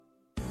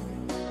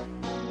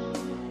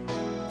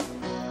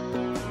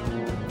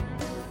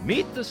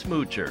Meet the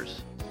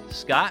Smoochers.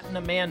 Scott and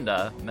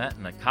Amanda met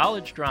in a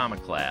college drama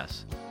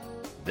class.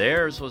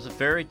 Theirs was a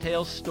fairy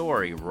tale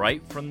story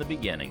right from the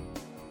beginning.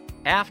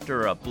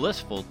 After a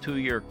blissful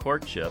 2-year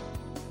courtship,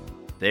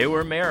 they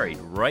were married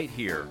right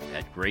here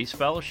at Grace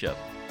Fellowship.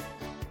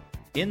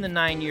 In the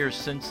 9 years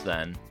since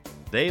then,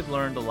 they've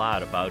learned a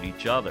lot about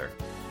each other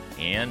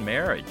and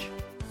marriage.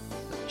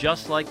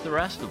 Just like the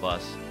rest of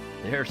us,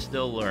 they're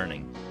still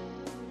learning.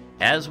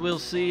 As we'll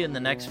see in the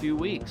next few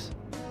weeks,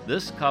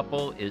 this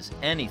couple is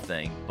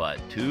anything but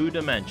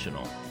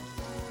two-dimensional.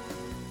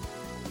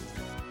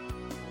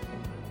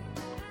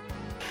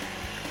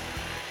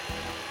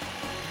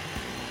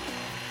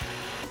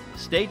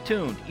 Stay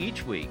tuned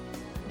each week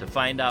to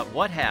find out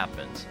what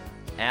happens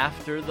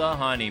after the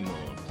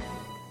honeymoon.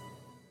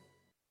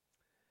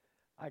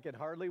 I can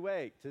hardly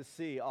wait to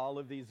see all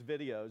of these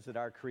videos that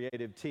our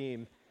creative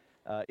team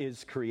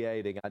is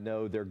creating. I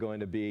know they're going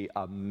to be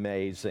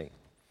amazing.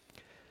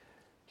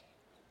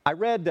 I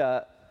read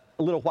a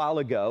little while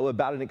ago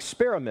about an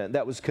experiment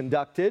that was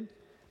conducted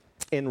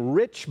in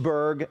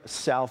Richburg,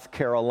 South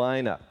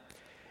Carolina.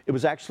 It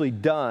was actually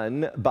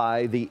done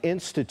by the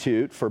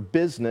Institute for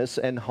Business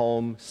and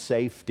Home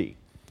Safety.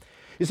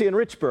 You see, in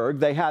Richburg,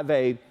 they have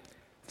a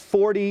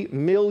 $40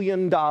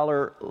 million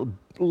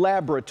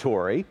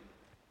laboratory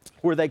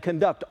where they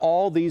conduct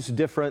all these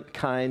different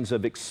kinds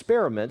of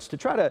experiments to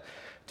try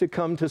to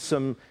come to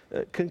some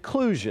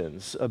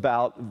conclusions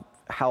about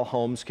how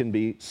homes can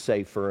be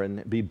safer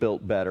and be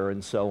built better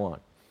and so on.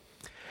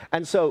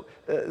 And so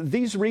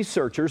these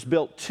researchers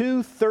built two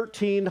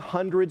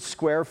 1,300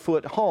 square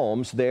foot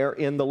homes there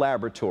in the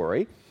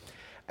laboratory.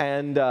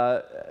 And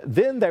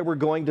then they were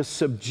going to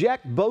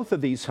subject both of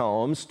these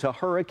homes to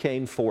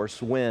hurricane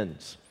force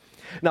winds.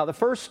 Now, the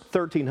first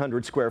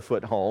 1,300 square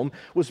foot home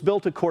was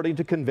built according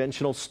to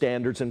conventional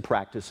standards and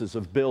practices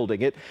of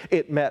building.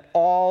 It met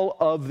all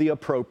of the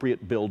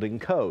appropriate building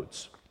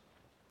codes.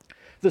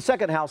 The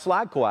second house,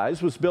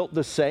 likewise, was built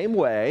the same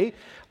way,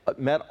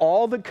 met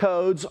all the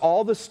codes,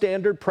 all the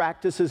standard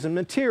practices and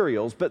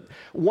materials, but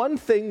one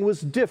thing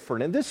was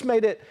different, and this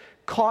made it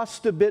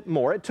cost a bit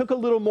more. It took a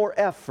little more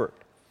effort.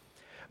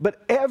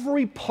 But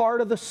every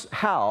part of the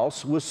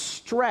house was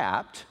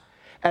strapped,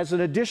 as an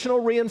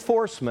additional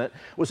reinforcement,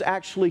 was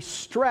actually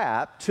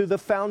strapped to the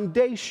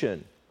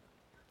foundation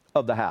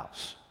of the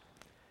house.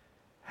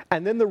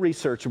 And then the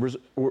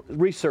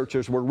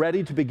researchers were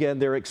ready to begin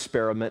their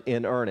experiment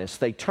in earnest.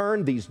 They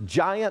turned these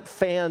giant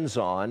fans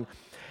on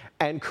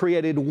and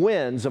created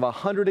winds of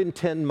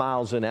 110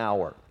 miles an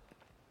hour.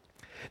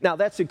 Now,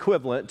 that's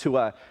equivalent to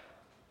a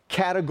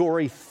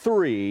Category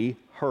 3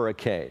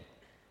 hurricane.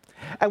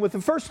 And with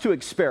the first two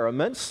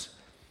experiments,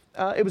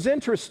 it was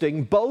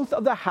interesting. Both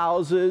of the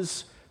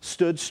houses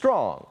stood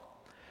strong.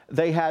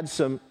 They had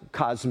some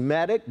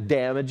cosmetic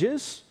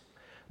damages,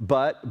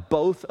 but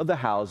both of the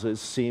houses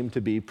seemed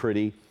to be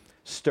pretty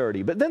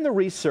sturdy. But then the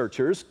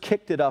researchers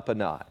kicked it up a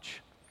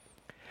notch,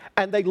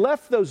 and they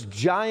left those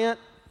giant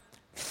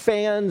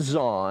fans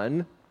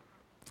on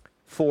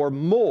for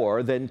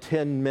more than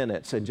 10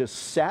 minutes and just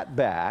sat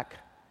back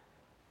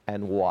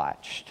and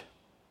watched.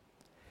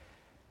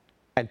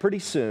 And pretty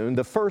soon,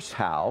 the first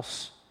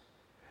house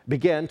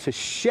began to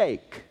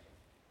shake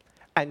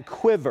and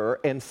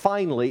quiver, and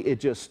finally, it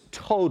just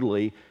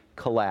totally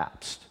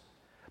collapsed.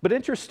 But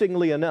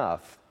interestingly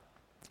enough,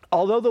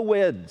 although the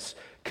winds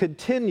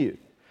continued,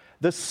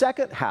 the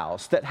second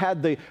house that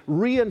had the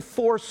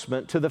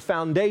reinforcement to the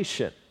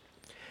foundation,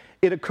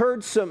 it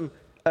incurred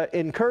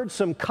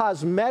some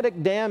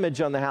cosmetic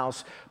damage on the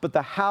house, but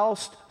the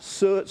house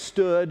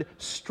stood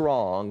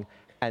strong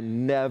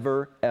and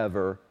never,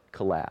 ever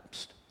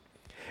collapsed.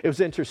 It was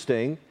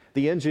interesting.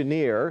 The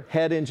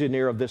head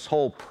engineer of this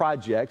whole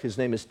project, his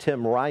name is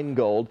Tim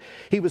Reingold,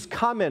 he was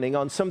commenting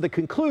on some of the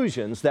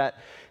conclusions that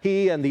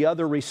he and the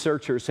other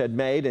researchers had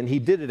made, and he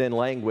did it in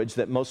language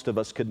that most of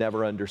us could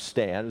never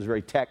understand. It was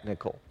very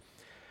technical.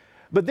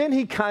 But then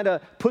he kind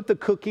of put the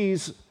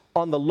cookies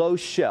on the low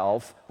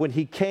shelf when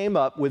he came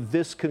up with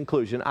this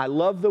conclusion. I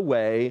love the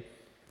way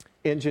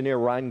engineer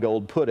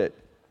Reingold put it.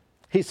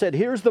 He said,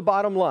 here's the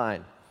bottom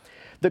line.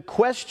 The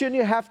question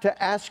you have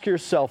to ask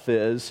yourself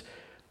is,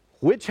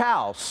 which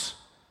house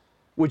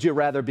would you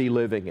rather be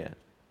living in?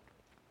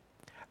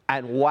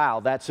 And wow,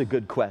 that's a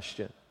good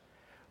question.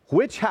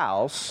 Which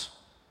house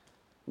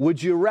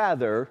would you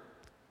rather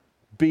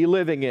be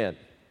living in?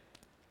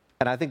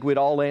 And I think we'd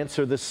all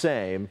answer the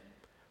same.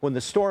 When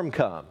the storm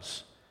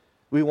comes,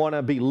 we want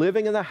to be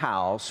living in the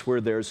house where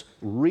there's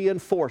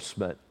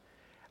reinforcement,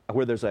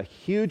 where there's a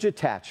huge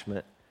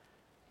attachment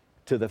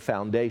to the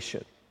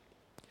foundation.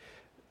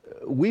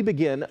 We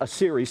begin a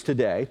series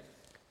today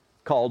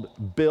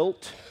called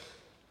Built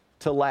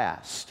to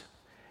Last.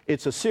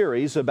 It's a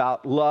series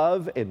about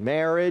love and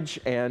marriage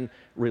and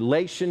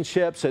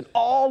relationships and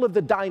all of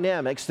the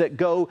dynamics that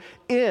go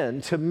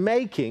into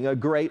making a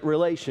great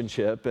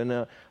relationship and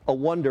a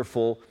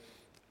wonderful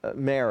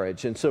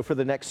marriage. And so for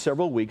the next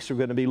several weeks, we're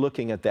going to be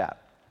looking at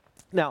that.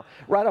 Now,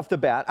 right off the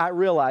bat, I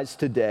realize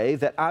today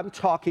that I'm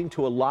talking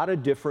to a lot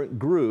of different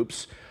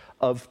groups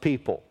of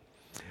people.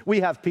 We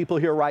have people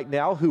here right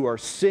now who are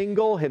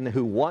single and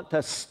who want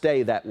to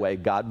stay that way.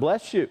 God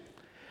bless you.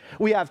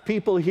 We have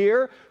people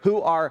here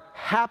who are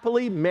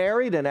happily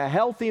married in a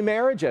healthy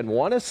marriage and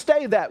want to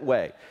stay that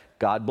way.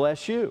 God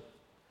bless you.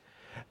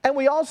 And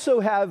we also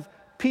have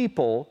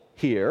people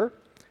here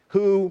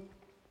who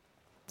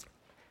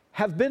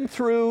have been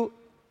through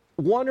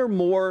one or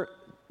more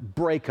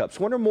breakups,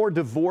 one or more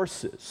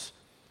divorces.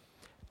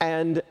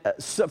 And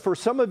so for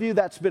some of you,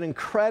 that's been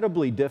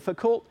incredibly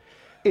difficult.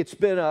 It's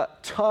been a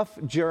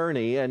tough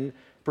journey, and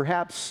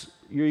perhaps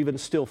you're even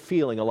still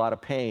feeling a lot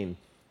of pain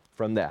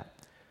from that.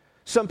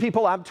 Some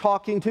people I'm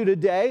talking to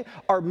today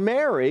are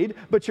married,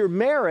 but your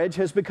marriage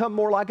has become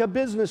more like a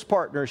business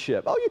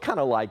partnership. Oh, you kind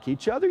of like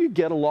each other, you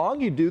get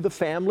along, you do the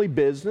family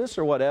business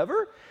or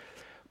whatever.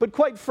 But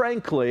quite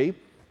frankly,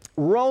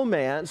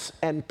 romance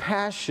and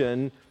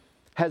passion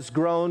has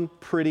grown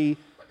pretty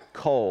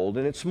cold,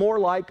 and it's more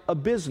like a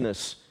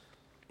business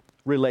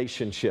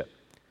relationship.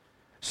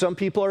 Some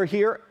people are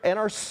here and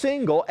are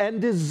single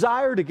and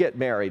desire to get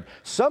married.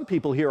 Some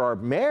people here are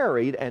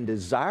married and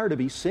desire to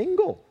be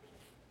single.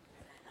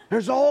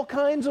 There's all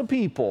kinds of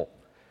people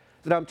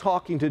that I'm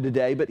talking to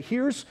today, but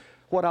here's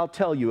what I'll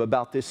tell you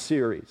about this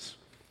series.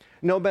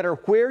 No matter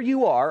where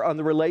you are on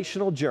the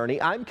relational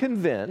journey, I'm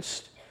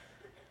convinced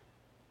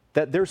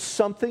that there's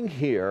something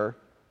here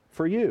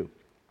for you.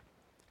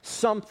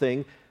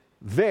 Something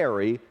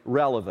very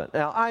relevant.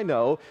 Now, I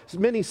know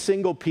many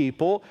single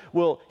people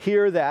will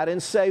hear that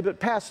and say, but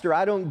Pastor,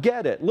 I don't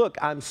get it. Look,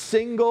 I'm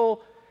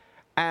single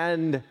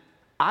and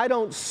I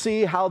don't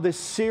see how this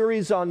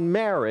series on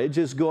marriage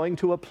is going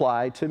to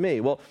apply to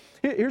me. Well,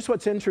 here's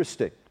what's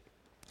interesting.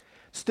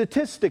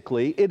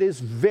 Statistically, it is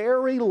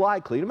very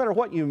likely, no matter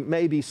what you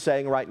may be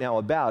saying right now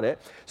about it,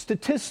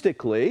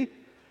 statistically,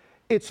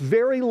 it's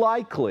very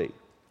likely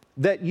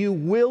that you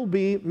will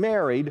be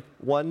married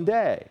one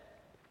day.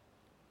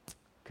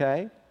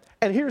 Okay?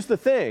 And here's the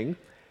thing.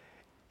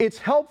 It's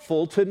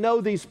helpful to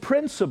know these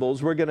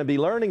principles we're going to be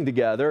learning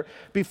together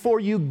before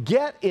you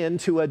get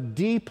into a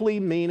deeply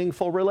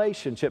meaningful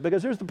relationship.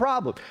 Because here's the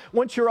problem.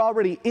 Once you're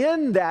already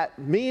in that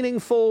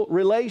meaningful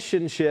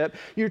relationship,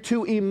 you're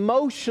too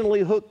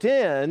emotionally hooked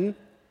in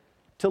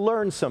to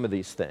learn some of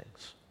these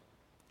things.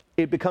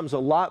 It becomes a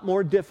lot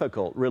more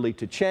difficult, really,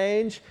 to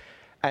change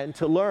and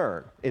to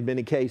learn in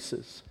many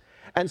cases.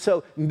 And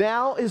so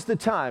now is the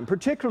time,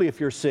 particularly if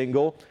you're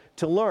single,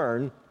 to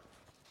learn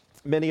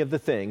many of the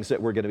things that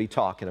we're going to be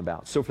talking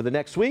about. So for the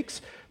next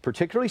weeks,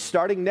 particularly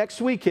starting next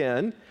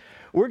weekend,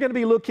 we're going to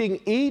be looking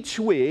each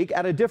week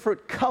at a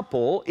different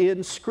couple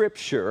in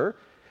Scripture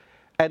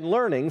and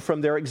learning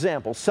from their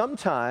example.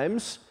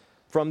 Sometimes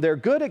from their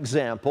good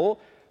example,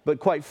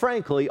 but quite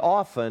frankly,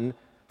 often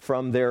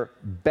from their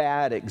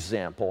bad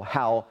example,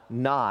 how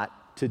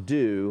not to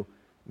do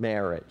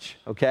marriage,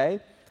 okay?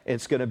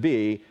 It's going to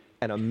be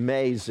an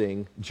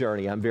amazing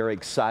journey. I'm very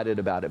excited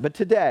about it. But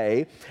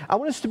today, I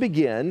want us to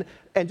begin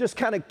and just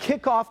kind of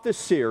kick off this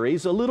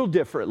series a little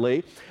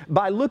differently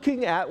by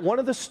looking at one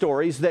of the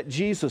stories that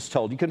Jesus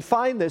told. You can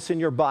find this in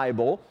your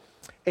Bible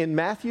in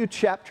Matthew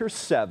chapter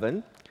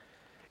 7.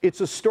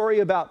 It's a story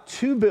about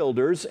two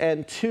builders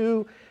and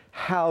two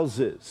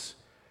houses.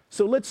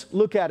 So let's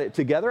look at it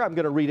together. I'm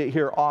going to read it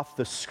here off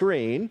the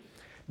screen.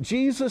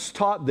 Jesus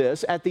taught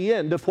this at the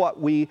end of what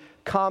we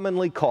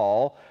commonly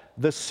call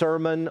the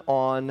Sermon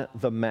on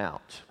the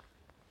Mount.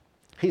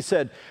 He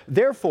said,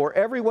 "Therefore,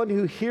 everyone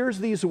who hears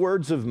these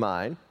words of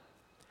mine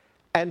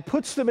and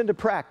puts them into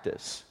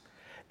practice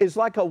is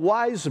like a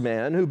wise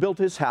man who built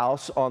his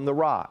house on the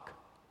rock.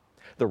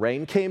 The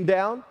rain came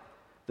down,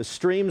 the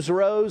streams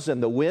rose,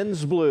 and the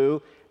winds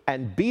blew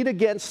and beat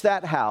against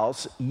that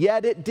house,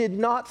 yet it did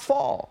not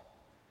fall,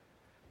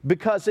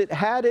 because it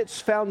had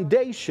its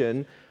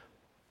foundation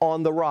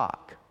on the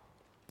rock.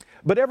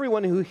 But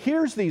everyone who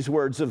hears these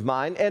words of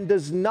mine and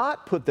does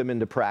not put them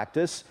into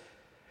practice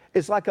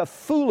is like a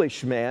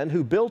foolish man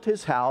who built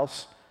his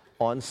house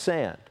on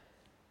sand.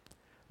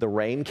 The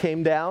rain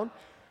came down,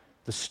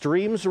 the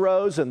streams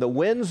rose, and the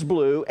winds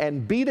blew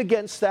and beat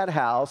against that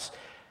house,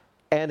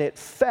 and it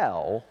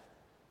fell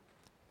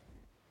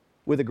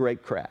with a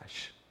great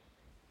crash."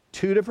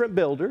 Two different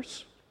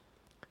builders,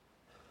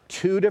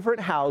 two different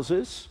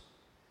houses,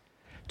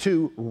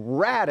 two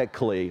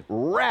radically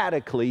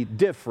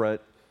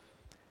different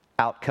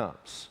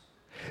outcomes.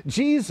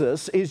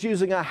 Jesus is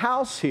using a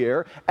house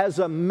here as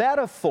a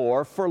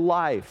metaphor for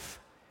life.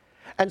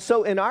 And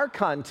so in our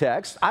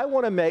context, I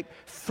want to make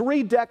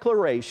three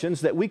declarations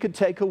that we could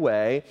take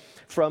away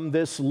from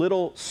this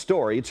little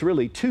story. It's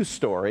really two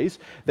stories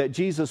that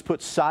Jesus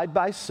put side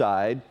by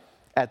side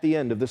at the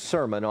end of the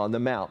Sermon on the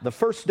Mount. The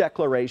first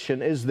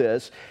declaration is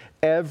this: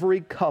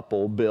 every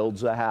couple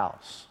builds a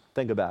house.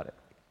 Think about it.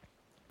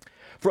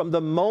 From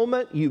the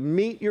moment you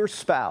meet your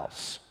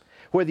spouse,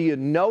 whether you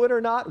know it or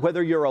not,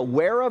 whether you're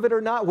aware of it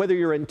or not, whether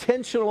you're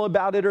intentional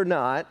about it or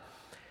not,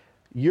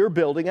 you're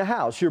building a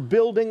house. You're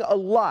building a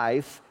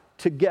life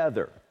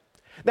together.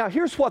 Now,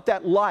 here's what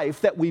that life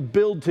that we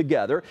build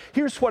together,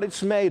 here's what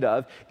it's made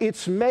of.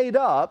 It's made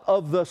up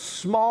of the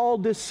small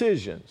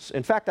decisions.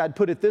 In fact, I'd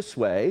put it this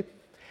way: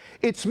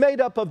 It's made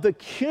up of the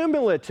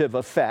cumulative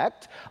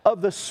effect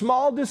of the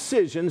small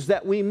decisions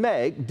that we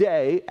make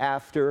day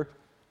after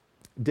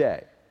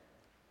day.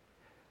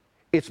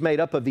 It's made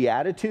up of the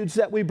attitudes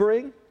that we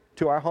bring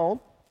to our home.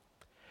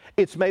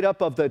 It's made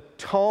up of the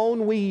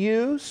tone we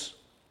use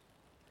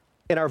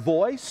in our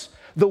voice,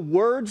 the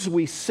words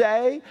we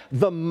say,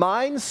 the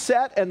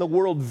mindset and the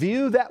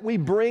worldview that we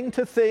bring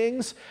to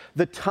things,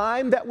 the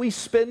time that we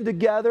spend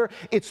together.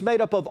 It's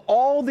made up of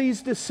all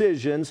these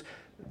decisions.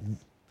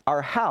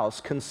 Our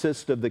house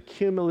consists of the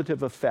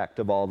cumulative effect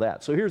of all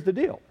that. So here's the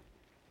deal.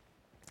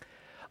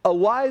 A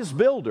wise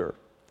builder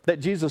that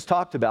Jesus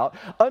talked about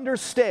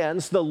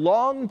understands the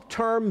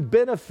long-term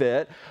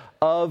benefit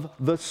of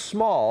the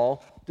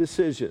small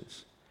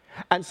decisions.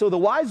 And so the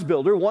wise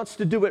builder wants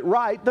to do it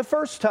right the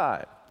first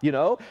time. You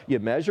know, you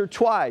measure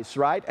twice,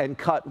 right? And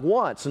cut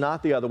once,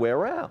 not the other way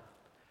around.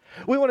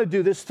 We want to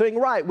do this thing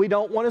right. We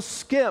don't want to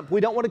skimp. We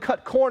don't want to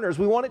cut corners.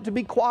 We want it to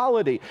be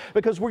quality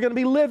because we're going to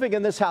be living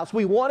in this house.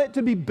 We want it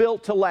to be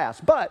built to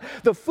last. But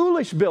the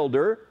foolish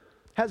builder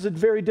has a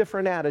very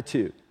different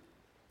attitude.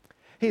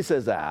 He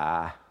says,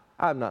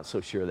 I'm not so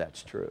sure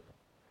that's true.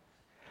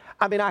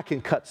 I mean, I can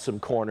cut some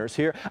corners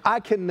here. I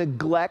can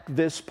neglect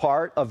this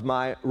part of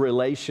my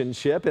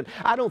relationship, and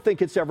I don't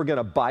think it's ever going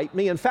to bite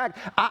me. In fact,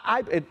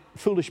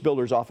 foolish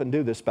builders often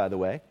do this, by the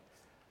way.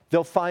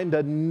 They'll find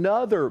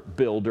another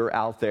builder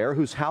out there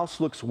whose house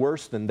looks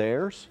worse than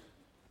theirs,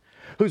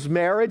 whose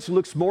marriage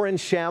looks more in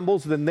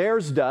shambles than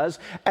theirs does,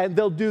 and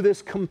they'll do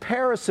this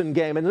comparison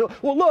game. And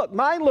well, look,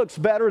 mine looks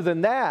better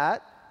than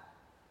that.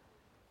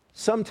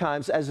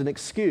 Sometimes as an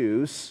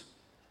excuse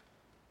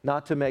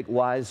not to make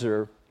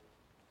wiser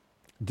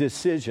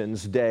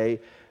decisions day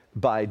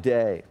by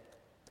day.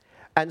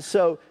 And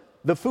so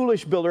the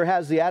foolish builder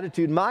has the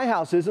attitude, my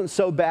house isn't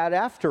so bad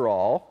after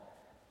all,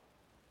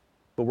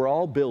 but we're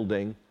all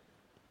building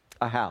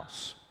a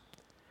house.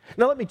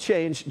 Now let me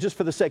change, just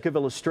for the sake of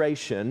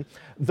illustration,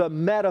 the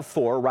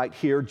metaphor right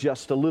here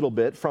just a little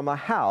bit from a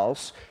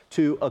house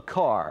to a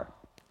car.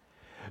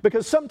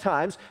 Because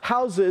sometimes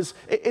houses,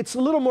 it's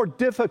a little more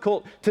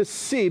difficult to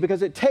see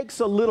because it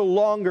takes a little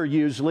longer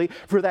usually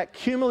for that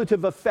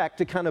cumulative effect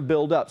to kind of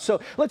build up.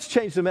 So let's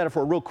change the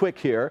metaphor real quick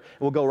here.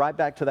 We'll go right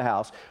back to the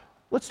house.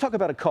 Let's talk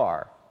about a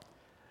car.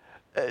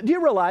 Do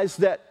you realize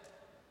that,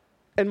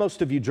 and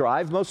most of you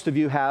drive, most of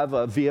you have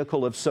a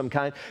vehicle of some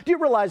kind. Do you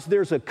realize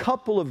there's a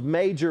couple of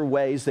major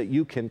ways that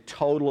you can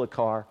total a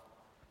car?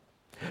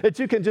 That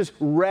you can just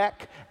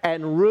wreck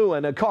and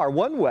ruin a car.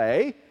 One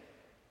way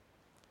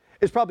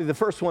is probably the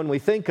first one we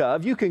think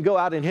of. You can go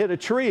out and hit a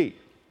tree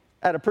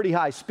at a pretty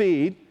high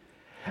speed,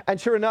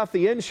 and sure enough,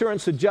 the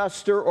insurance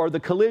adjuster or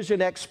the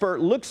collision expert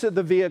looks at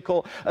the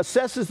vehicle,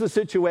 assesses the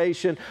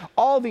situation,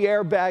 all the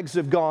airbags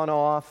have gone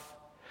off.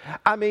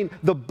 I mean,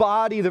 the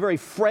body, the very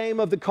frame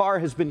of the car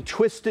has been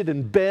twisted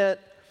and bent.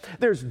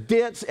 There's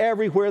dents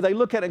everywhere. They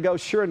look at it and go,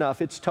 sure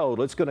enough, it's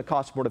total. It's going to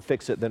cost more to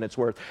fix it than it's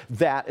worth.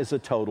 That is a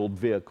totaled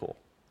vehicle.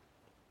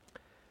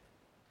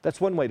 That's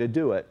one way to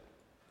do it.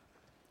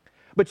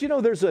 But you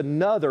know, there's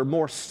another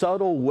more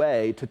subtle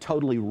way to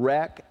totally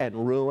wreck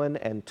and ruin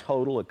and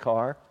total a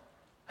car.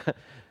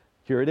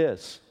 Here it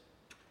is.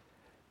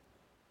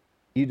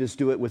 You just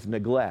do it with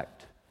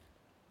neglect.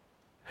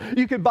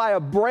 You could buy a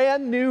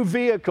brand new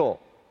vehicle,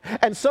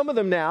 and some of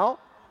them now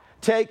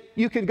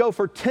you can go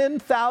for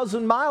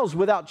 10,000 miles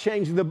without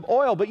changing the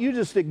oil, but you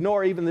just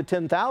ignore even the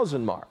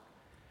 10,000 mark.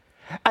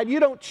 And you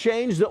don't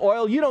change the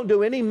oil, you don't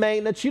do any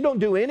maintenance, you don't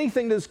do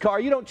anything to this car,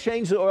 you don't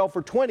change the oil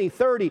for 20,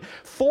 30,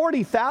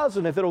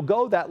 40,000 if it'll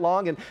go that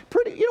long. And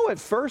at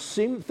first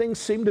things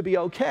seem to be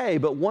okay,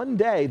 but one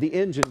day the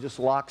engine just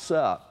locks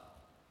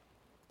up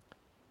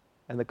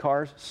and the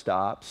car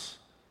stops.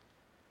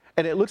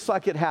 And it looks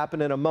like it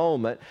happened in a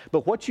moment,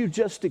 but what you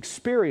just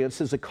experienced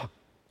as a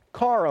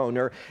car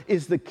owner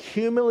is the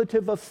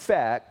cumulative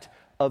effect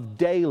of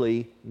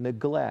daily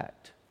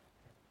neglect.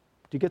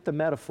 Do you get the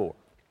metaphor?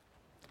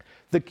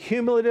 The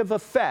cumulative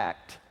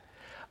effect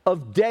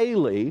of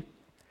daily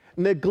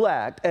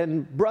neglect.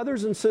 And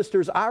brothers and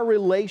sisters, our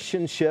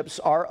relationships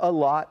are a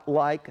lot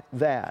like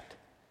that.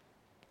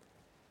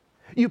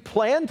 You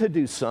plan to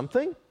do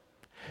something.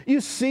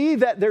 You see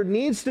that there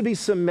needs to be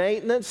some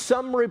maintenance,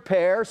 some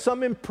repair,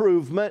 some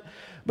improvement,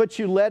 but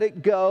you let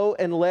it go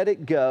and let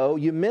it go.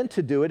 You meant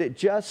to do it. It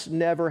just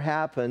never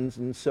happens.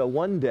 And so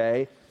one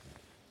day,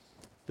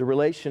 the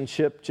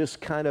relationship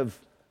just kind of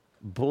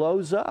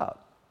blows up.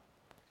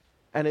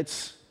 And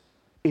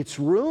it's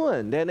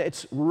ruined, and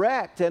it's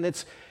wrecked, and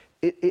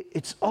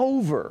it's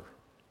over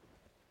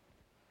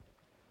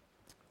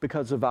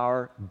because of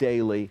our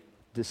daily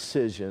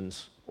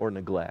decisions or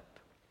neglect.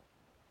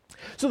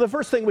 So the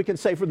first thing we can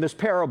say from this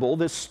parable,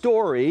 this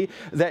story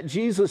that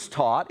Jesus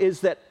taught, is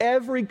that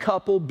every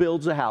couple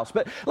builds a house.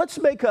 But let's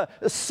make a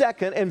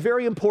second and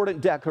very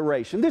important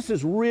declaration. This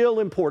is real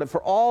important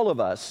for all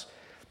of us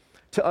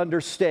to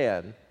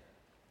understand.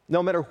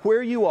 No matter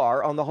where you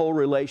are on the whole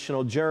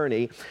relational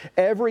journey,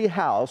 every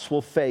house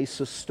will face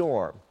a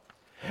storm.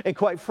 And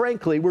quite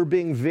frankly, we're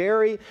being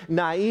very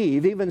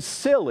naive, even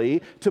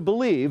silly, to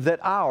believe that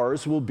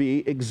ours will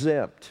be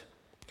exempt.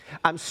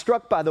 I'm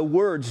struck by the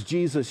words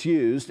Jesus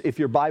used, if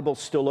your Bible's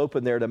still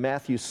open there to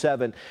Matthew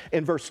 7,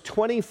 in verse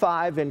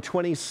 25 and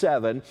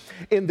 27.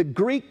 In the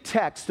Greek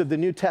text of the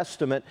New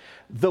Testament,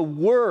 the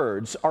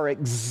words are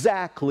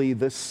exactly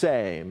the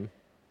same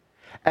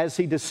as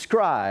he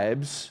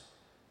describes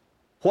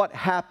what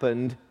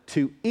happened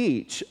to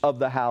each of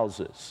the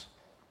houses.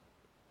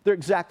 They're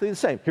exactly the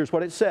same. Here's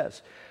what it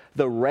says.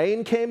 The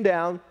rain came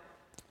down,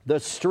 the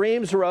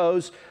streams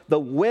rose, the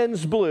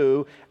winds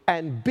blew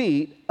and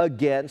beat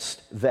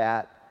against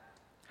that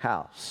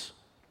house.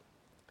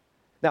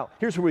 Now,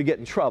 here's where we get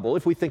in trouble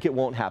if we think it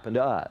won't happen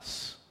to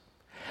us.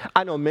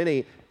 I know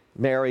many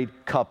married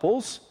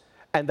couples,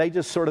 and they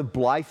just sort of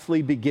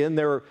blithely begin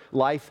their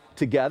life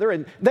together,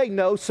 and they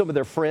know some of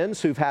their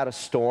friends who've had a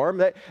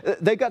storm.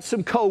 They got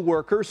some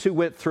co-workers who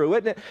went through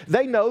it, and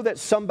they know that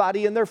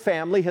somebody in their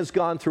family has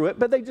gone through it,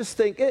 but they just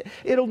think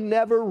it'll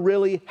never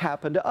really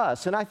happen to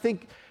us. And I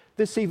think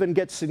this even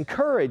gets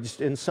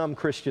encouraged in some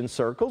Christian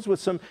circles with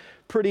some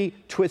pretty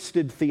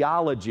twisted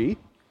theology.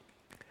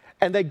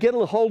 And they get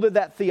a hold of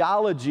that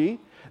theology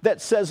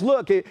that says,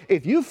 look,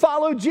 if you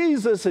follow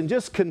Jesus and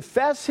just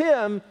confess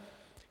him,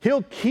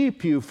 he'll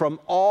keep you from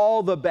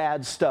all the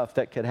bad stuff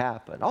that could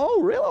happen.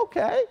 Oh, really?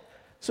 Okay.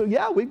 So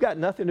yeah, we've got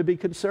nothing to be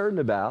concerned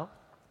about.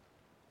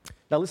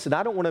 Now listen,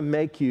 I don't want to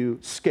make you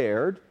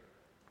scared.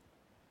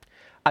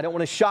 I don't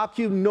want to shock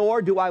you,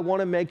 nor do I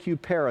want to make you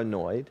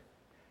paranoid.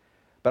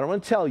 But I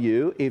want to tell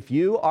you, if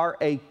you are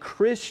a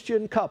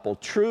Christian couple,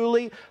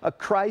 truly a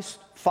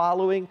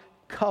Christ-following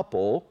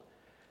couple,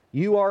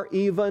 you are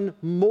even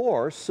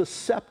more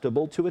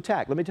susceptible to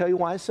attack. Let me tell you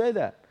why I say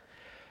that.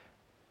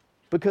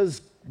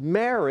 Because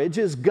marriage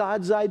is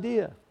God's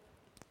idea.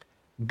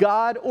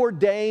 God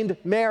ordained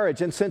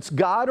marriage. And since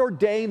God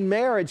ordained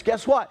marriage,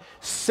 guess what?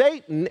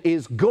 Satan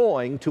is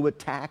going to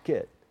attack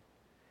it.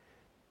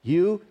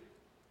 You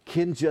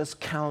can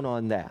just count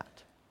on that.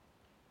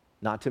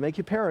 Not to make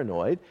you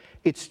paranoid,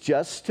 it's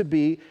just to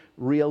be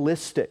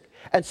realistic.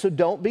 And so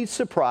don't be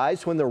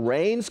surprised when the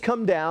rains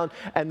come down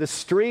and the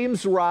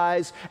streams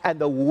rise and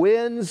the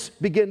winds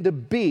begin to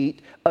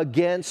beat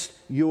against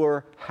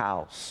your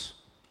house.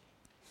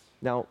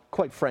 Now,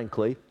 quite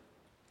frankly,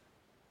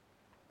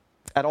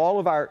 at all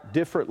of our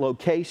different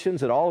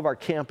locations, at all of our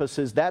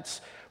campuses,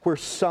 that's where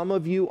some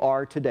of you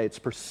are today. It's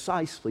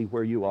precisely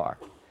where you are.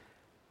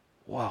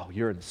 Wow,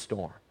 you're in the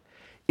storm.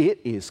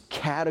 It is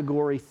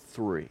Category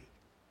 3.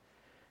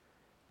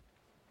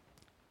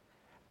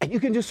 And you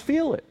can just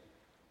feel it,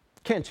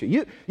 can't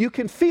you? You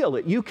can feel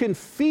it. You can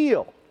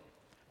feel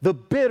the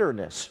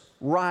bitterness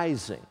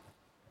rising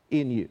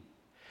in you.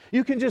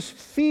 You can just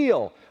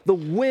feel the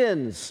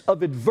winds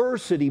of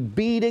adversity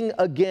beating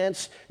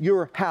against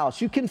your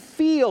house. You can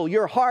feel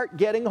your heart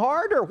getting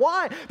harder.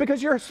 Why?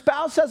 Because your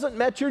spouse hasn't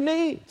met your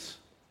needs.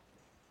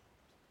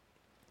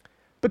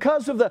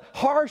 Because of the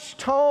harsh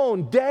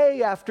tone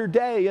day after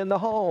day in the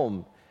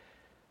home.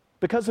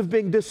 Because of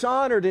being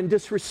dishonored and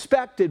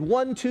disrespected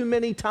one too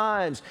many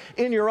times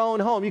in your own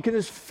home. You can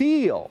just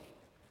feel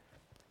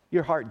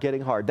your heart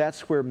getting hard.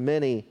 That's where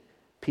many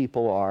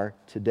people are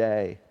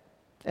today.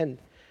 And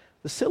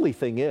the silly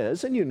thing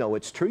is, and you know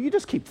it's true, you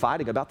just keep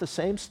fighting about the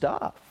same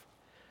stuff.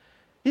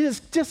 You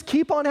just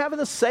keep on having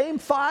the same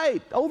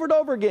fight over and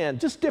over again,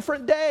 just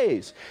different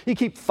days. You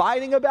keep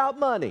fighting about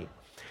money.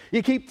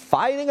 You keep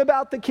fighting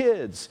about the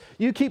kids.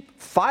 You keep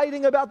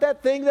fighting about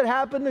that thing that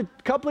happened a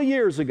couple of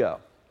years ago.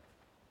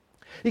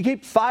 You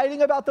keep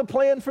fighting about the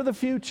plan for the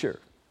future.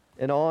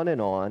 And on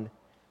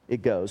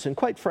it goes. And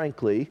quite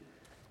frankly,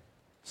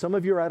 some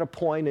of you are at a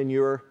point in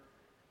your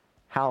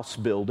house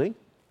building,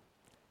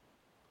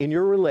 in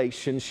your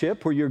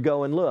relationship, where you're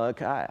going,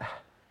 look,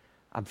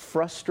 I'm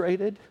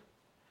frustrated,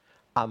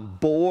 I'm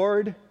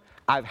bored,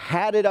 I've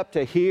had it up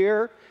to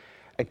here.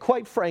 And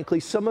quite frankly,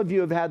 some of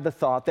you have had the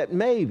thought that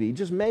maybe,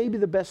 just maybe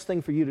the best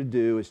thing for you to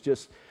do is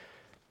just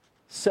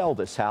sell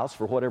this house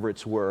for whatever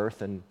it's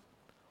worth and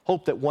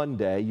hope that one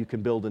day you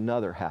can build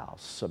another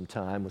house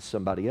sometime with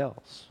somebody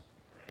else.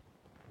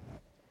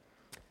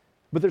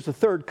 But there's a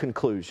third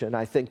conclusion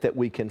I think that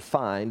we can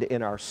find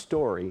in our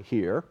story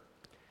here.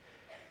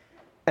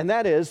 And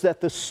that is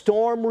that the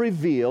storm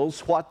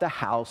reveals what the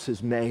house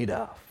is made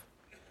of.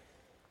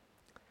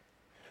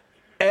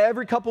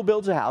 Every couple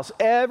builds a house.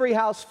 Every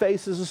house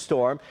faces a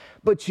storm.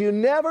 But you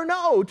never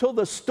know till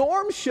the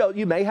storm shows.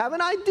 You may have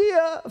an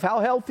idea of how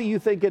healthy you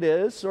think it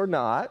is or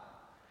not.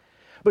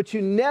 But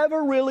you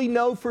never really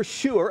know for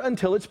sure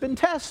until it's been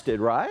tested,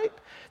 right?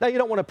 Now, you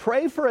don't want to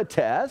pray for a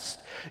test.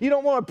 You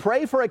don't want to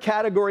pray for a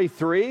Category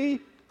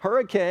 3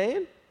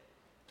 hurricane.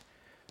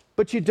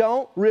 But you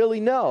don't really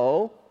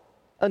know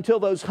until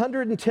those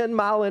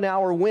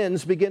 110-mile-an-hour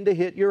winds begin to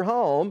hit your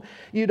home.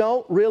 You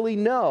don't really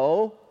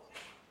know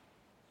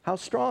how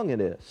strong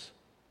it is.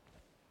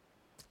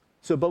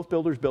 So both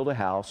builders build a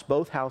house.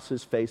 Both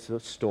houses face a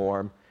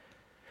storm.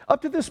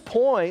 Up to this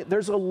point,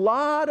 there's a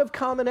lot of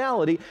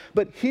commonality,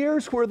 but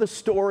here's where the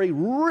story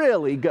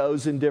really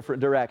goes in different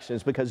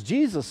directions, because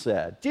Jesus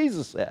said,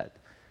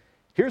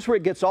 here's where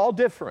it gets all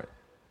different.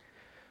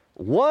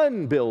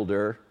 One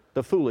builder,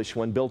 the foolish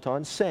one, built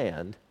on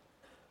sand,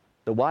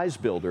 The wise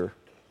builder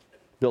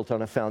built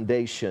on a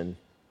foundation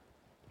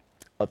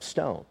of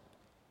stone.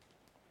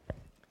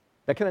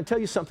 Now, can I tell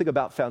you something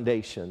about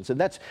foundations? And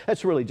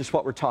that's really just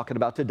what we're talking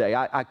about today.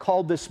 I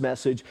called this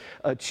message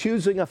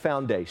Choosing a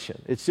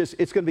Foundation. It's going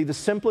to be the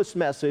simplest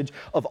message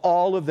of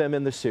all of them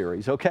in the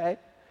series, okay?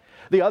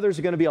 The others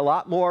are going to be a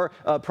lot more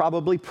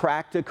probably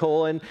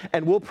practical, and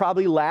we'll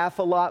probably laugh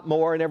a lot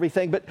more and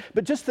everything.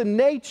 But just the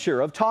nature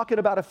of talking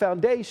about a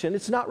foundation,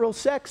 it's not real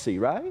sexy,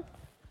 right?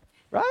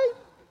 Right?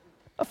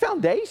 A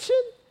foundation?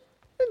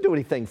 Didn't do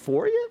anything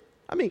for you.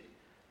 I mean,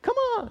 come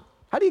on.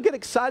 How do you get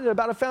excited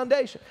about a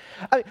foundation?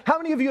 I mean, how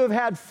many of you have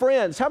had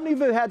friends? How many of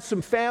you have had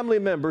some family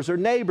members or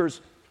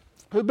neighbors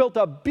who built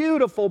a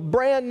beautiful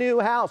brand new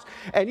house,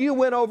 and you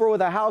went over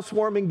with a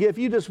housewarming gift?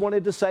 You just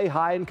wanted to say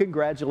hi and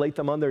congratulate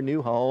them on their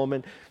new home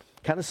and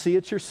kind of see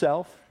it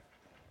yourself.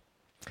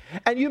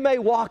 And you may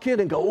walk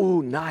in and go,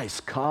 ooh, nice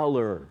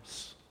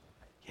colors.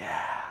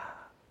 Yeah.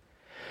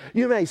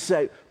 You may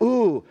say,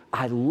 ooh,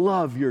 I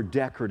love your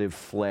decorative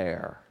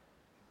flair.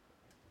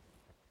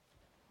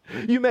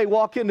 You may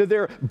walk into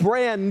their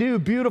brand new,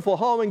 beautiful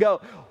home and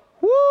go,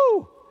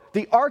 whoo,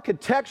 the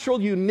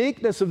architectural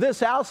uniqueness of this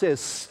house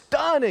is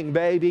stunning,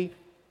 baby.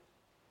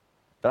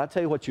 But I'll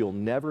tell you what you'll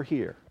never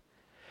hear.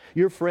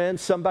 Your friend,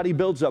 somebody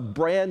builds a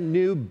brand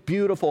new,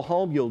 beautiful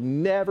home, you'll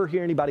never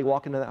hear anybody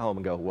walk into that home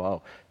and go,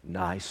 whoa,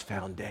 nice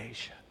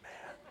foundation,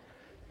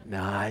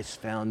 man. Nice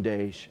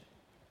foundation.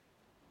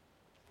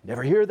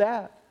 Never hear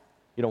that.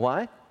 You know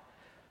why?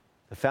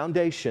 The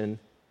foundation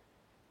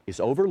is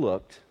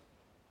overlooked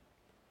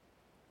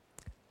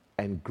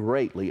and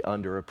greatly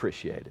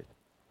underappreciated.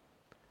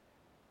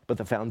 But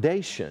the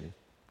foundation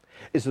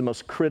is the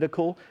most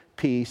critical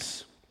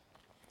piece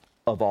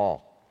of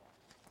all.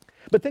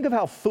 But think of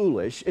how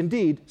foolish,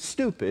 indeed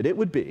stupid, it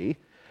would be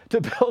to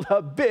build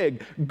a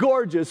big,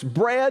 gorgeous,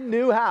 brand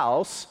new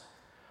house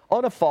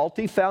on a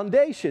faulty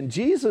foundation.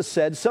 Jesus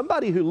said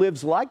somebody who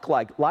lives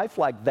life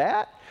like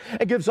that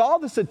and gives all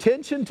this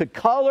attention to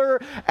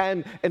color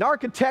and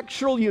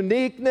architectural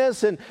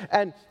uniqueness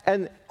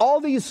and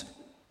all these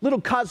little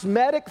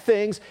cosmetic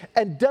things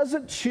and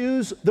doesn't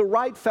choose the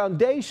right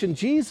foundation,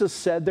 Jesus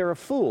said they're a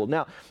fool.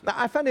 Now,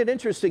 I find it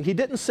interesting. He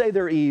didn't say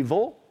they're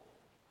evil.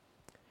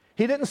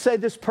 He didn't say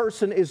this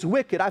person is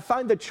wicked. I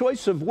find the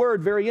choice of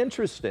word very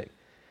interesting.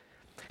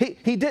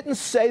 He didn't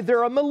say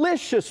they're a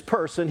malicious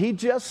person. He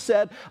just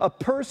said a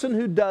person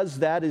who does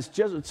that is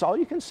just, it's all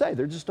you can say.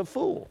 They're just a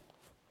fool.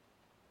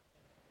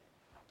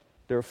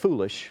 They're a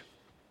foolish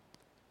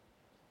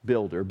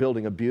builder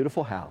building a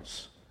beautiful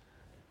house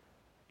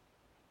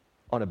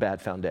on a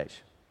bad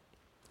foundation.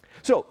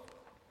 So,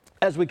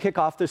 as we kick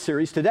off this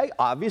series today,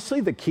 obviously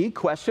the key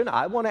question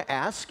I want to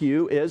ask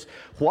you is,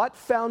 what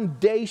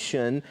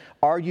foundation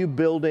are you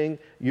building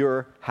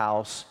your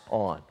house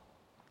on?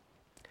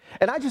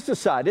 And I just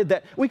decided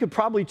that we could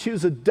probably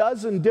choose a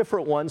dozen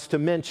different ones to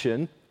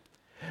mention,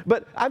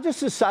 but I've just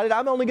decided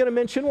I'm only going to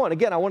mention one.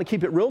 Again, I want to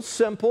keep it real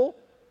simple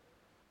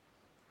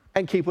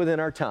and keep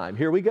within our time.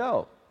 Here we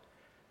go.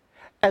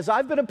 As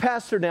I've been a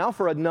pastor now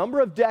for a number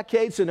of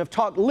decades and have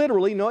talked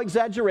literally, no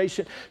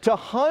exaggeration, to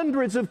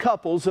hundreds of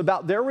couples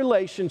about their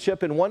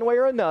relationship in one way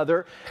or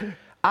another,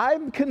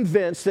 I'm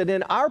convinced that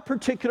in our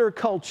particular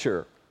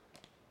culture,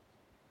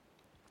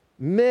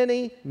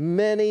 many,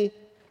 many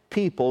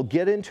people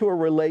get into a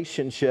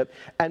relationship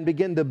and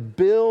begin to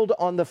build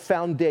on the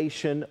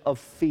foundation of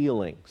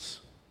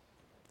feelings.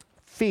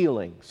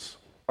 Feelings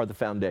are the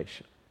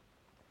foundation.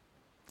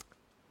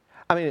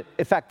 I mean,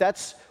 in fact,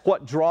 that's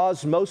what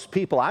draws most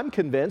people, I'm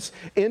convinced,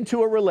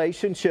 into a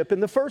relationship in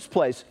the first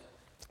place.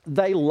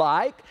 They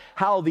like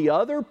how the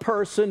other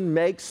person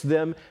makes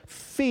them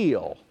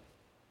feel,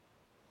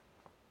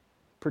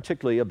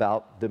 particularly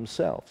about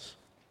themselves.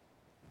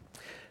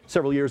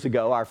 Several years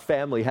ago, our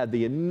family had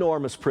the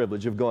enormous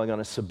privilege of going on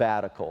a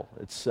sabbatical.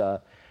 It's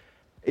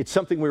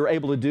something we were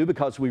able to do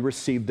because we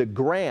received a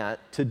grant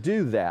to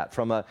do that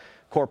from a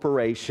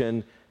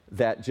corporation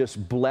that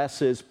just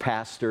blesses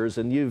pastors,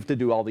 and you have to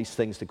do all these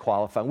things to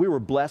qualify. And we were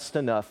blessed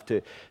enough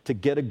to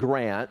get a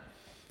grant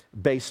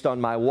based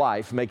on my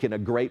wife making a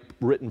great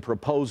written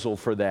proposal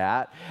for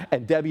that.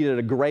 And Debbie did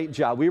a great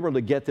job. We were able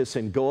to get this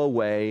and go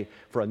away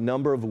for a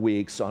number of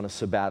weeks on a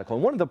sabbatical.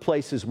 And one of the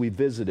places we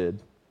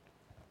visited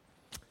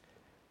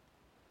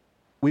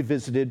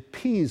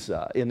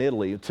Pisa in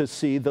Italy to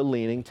see the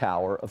Leaning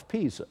Tower of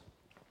Pisa.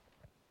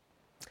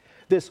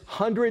 This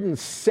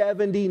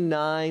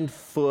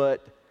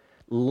 179-foot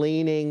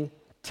leaning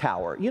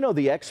tower. You know,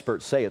 the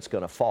experts say it's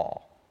going to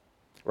fall,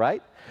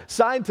 right?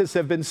 Scientists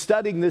have been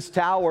studying this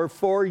tower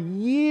for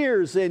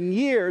years and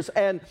years,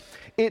 and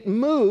it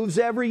moves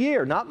every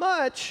year. Not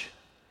much.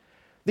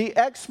 The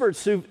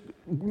experts who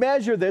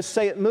measure this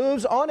say it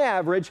moves on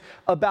average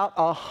about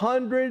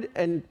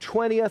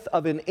 120th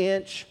of an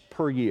inch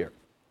per year.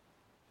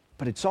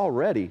 But it's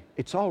already,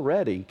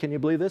 can you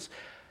believe this?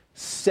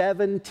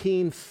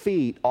 17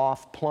 feet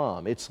off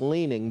plumb. It's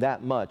leaning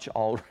that much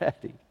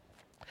already.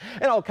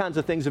 And all kinds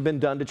of things have been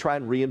done to try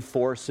and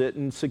reinforce it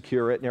and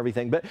secure it and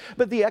everything.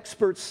 But the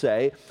experts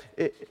say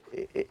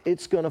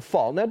it's going to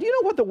fall. Now, do you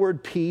know what the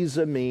word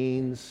Pisa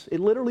means? It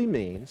literally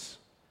means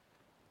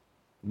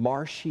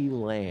marshy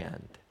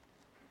land.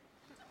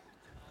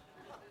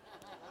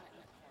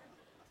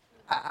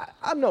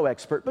 I'm no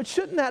expert, but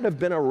shouldn't that have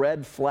been a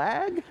red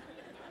flag?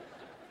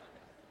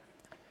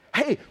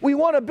 Hey, we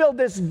want to build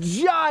this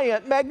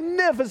giant,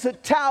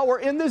 magnificent tower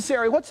in this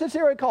area. What's this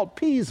area called?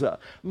 Pisa.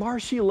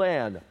 Marshy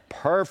land.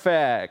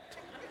 Perfect.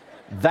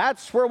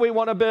 That's where we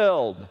want to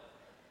build.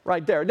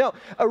 Right there. No,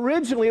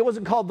 originally it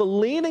wasn't called the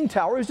Leaning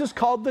Tower. It was just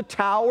called the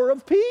Tower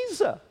of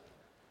Pisa.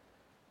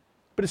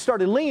 But it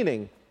started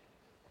leaning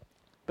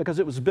because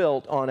it was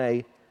built on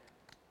a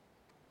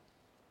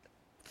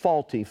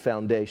faulty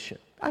foundation.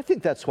 I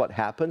think that's what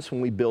happens when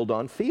we build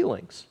on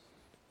feelings.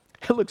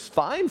 It looks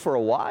fine for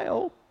a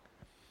while,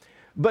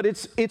 but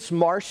it's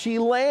marshy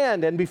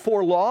land, and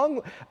before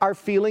long, our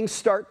feelings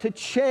start to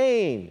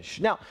change.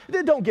 Now,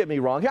 don't get me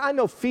wrong. I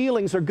know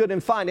feelings are good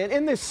and fine, and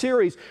in this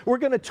series, we're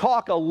going to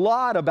talk a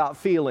lot about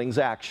feelings,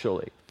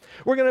 actually.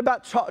 We're going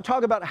to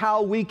talk about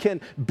how we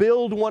can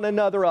build one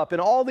another up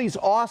and all these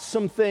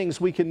awesome things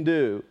we can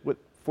do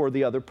for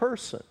the other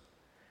person.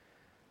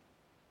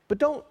 But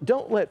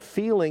don't let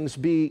feelings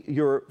be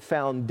your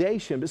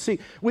foundation. But see,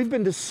 we've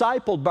been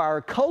discipled by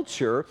our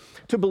culture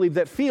to believe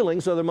that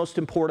feelings are the most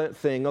important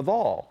thing of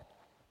all.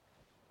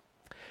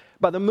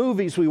 By the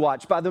movies we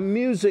watch, by the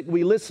music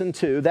we listen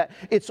to, that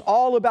it's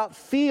all about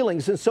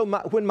feelings. And so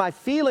when my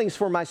feelings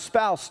for my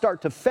spouse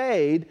start to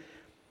fade,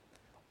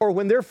 or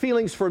when their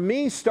feelings for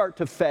me start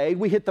to fade,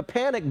 we hit the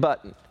panic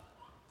button.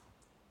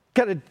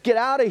 Gotta get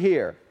out of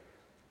here.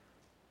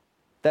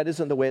 That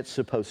isn't the way it's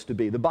supposed to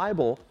be. The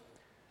Bible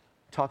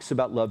talks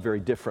about love very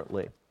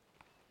differently.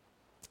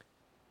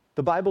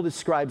 The Bible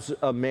describes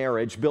a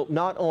marriage built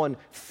not on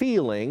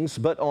feelings,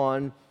 but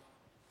on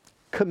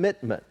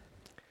commitment.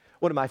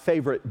 One of my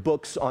favorite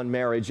books on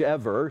marriage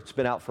ever, it's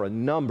been out for a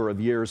number of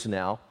years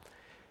now,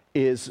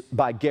 is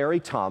by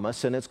Gary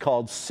Thomas, and it's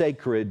called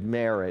Sacred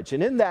Marriage.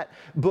 And in that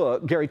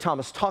book, Gary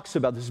Thomas talks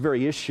about this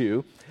very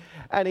issue,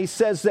 and he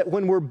says that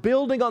when we're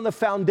building on the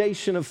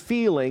foundation of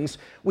feelings,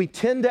 we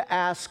tend to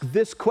ask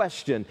this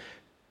question: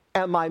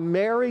 am I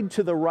married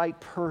to the right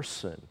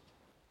person?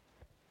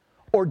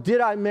 Or did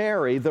I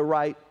marry the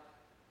right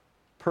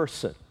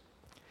person?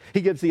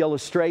 He gives the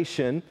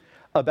illustration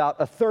about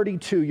a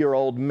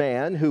 32-year-old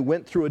man who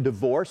went through a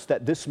divorce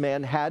that this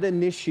man had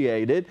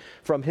initiated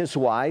from his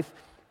wife.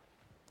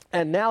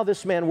 And now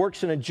this man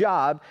works in a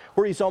job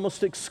where he's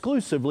almost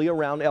exclusively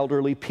around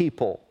elderly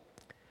people.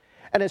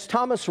 And as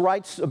Thomas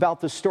writes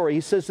about the story,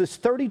 he says this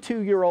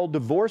 32-year-old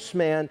divorced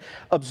man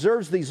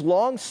observes these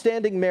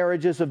long-standing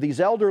marriages of these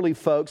elderly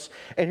folks,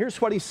 and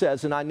here's what he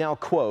says, and I now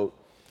quote,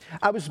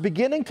 "I was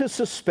beginning to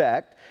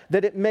suspect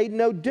that it made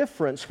no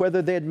difference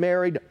whether they had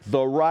married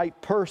the right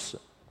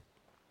person.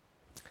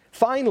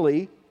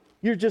 Finally,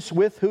 you're just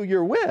with who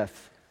you're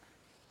with.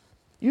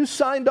 You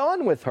signed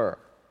on with her.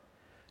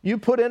 You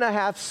put in a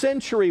half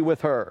century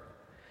with her.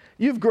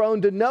 You've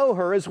grown to know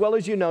her as well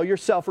as you know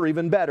yourself, or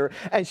even better,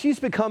 and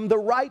she's become the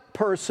right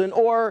person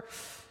or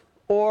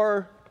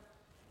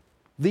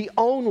the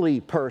only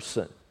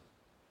person."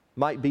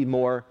 Might be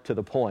more to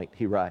the point,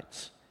 he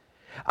writes.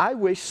 "I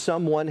wish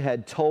someone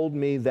had told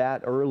me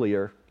that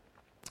earlier.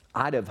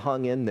 I'd have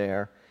hung in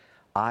there.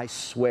 I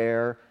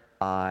swear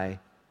I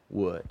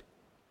would."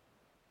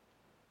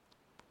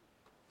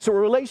 So a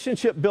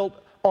relationship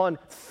built on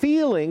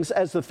feelings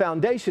as the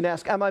foundation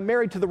asks, am I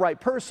married to the right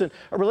person?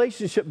 A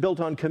relationship built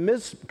on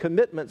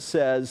commitment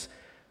says,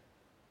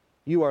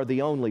 you are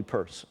the only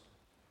person.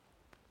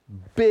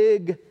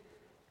 Big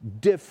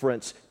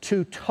difference,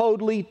 two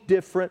totally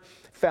different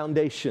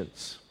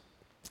foundations.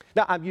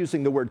 Now, I'm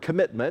using the word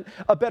commitment.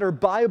 A better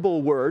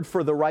Bible word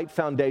for the right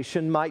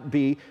foundation might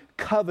be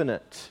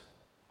covenant.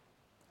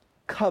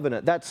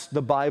 Covenant, that's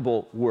the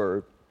Bible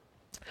word.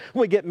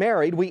 When we get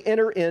married, we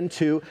enter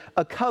into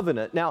a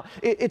covenant. Now,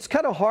 it's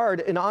kind of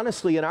hard, and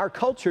honestly, in our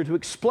culture to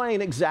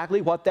explain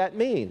exactly what that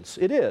means.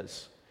 It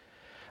is.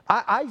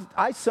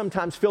 I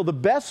sometimes feel the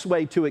best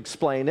way to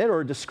explain it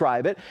or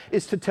describe it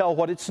is to tell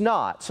what it's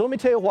not. So let me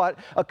tell you what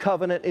a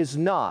covenant is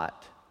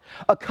not.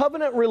 A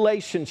covenant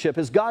relationship,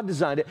 as God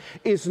designed it,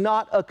 is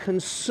not a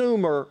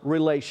consumer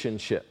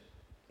relationship.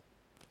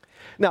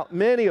 Now,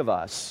 many of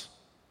us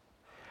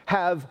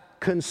have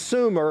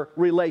consumer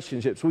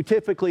relationships. We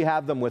typically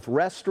have them with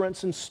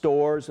restaurants and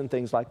stores and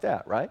things like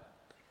that, right?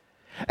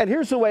 And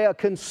here's the way a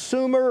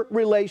consumer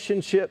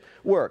relationship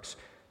works.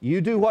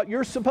 You do what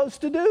you're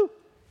supposed to do,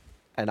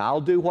 and I'll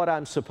do what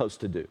I'm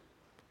supposed to do.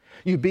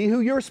 You be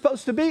who you're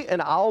supposed to be,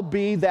 and I'll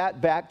be that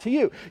back to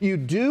you. You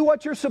do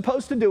what you're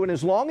supposed to do, and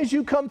as long as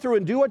you come through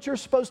and do what you're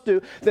supposed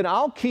to do, then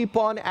I'll keep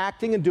on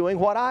acting and doing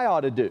what I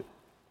ought to do.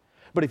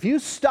 But if you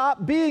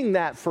stop being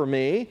that for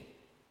me,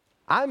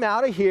 I'm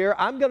out of here.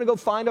 I'm going to go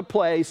find a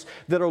place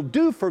that'll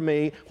do for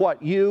me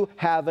what you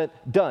haven't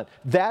done.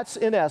 That's,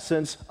 in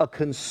essence, a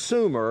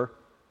consumer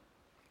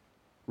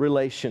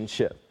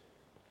relationship.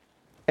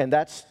 And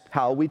that's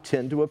how we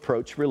tend to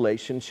approach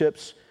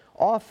relationships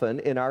often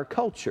in our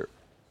culture.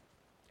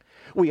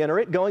 We enter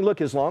it going,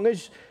 look, as long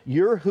as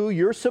you're who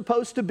you're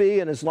supposed to be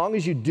and as long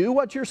as you do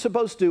what you're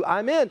supposed to do,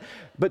 I'm in.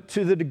 But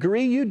to the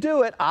degree you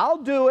do it, I'll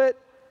do it.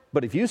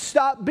 But if you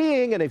stop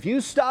being and if you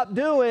stop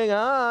doing,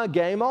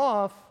 game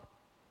off.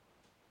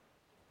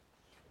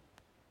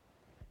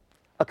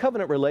 A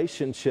covenant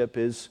relationship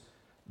is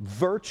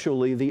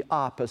virtually the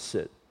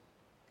opposite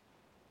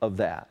of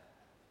that.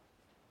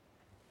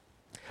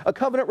 A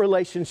covenant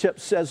relationship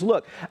says,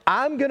 look,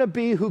 I'm going to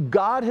be who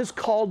God has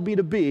called me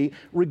to be,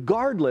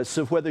 regardless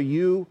of whether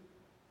you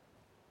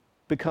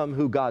become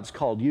who God's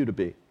called you to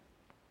be.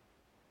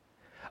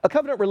 A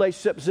covenant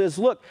relationship says,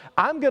 look,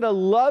 I'm going to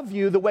love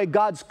you the way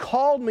God's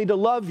called me to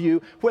love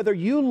you, whether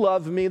you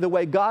love me the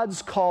way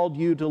God's called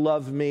you to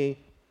love me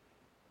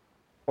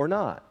or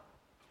not.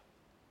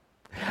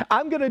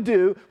 I'm going to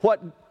do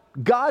what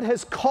God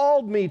has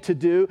called me to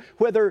do,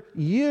 whether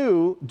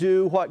you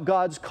do what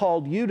God's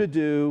called you to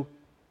do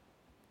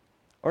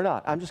or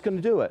not. I'm just going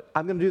to do it.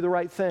 I'm going to do the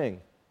right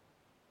thing.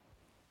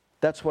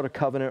 That's what a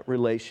covenant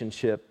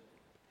relationship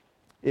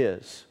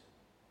is.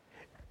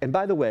 And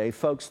by the way,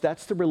 folks,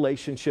 that's the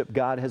relationship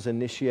God has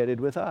initiated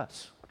with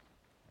us.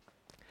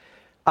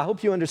 I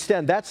hope you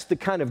understand that's the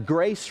kind of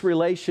grace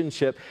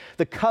relationship,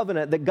 the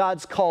covenant that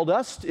God's called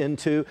us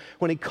into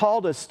when He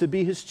called us to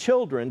be His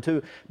children,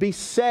 to be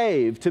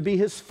saved, to be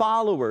His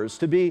followers,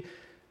 to be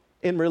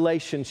in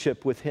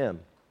relationship with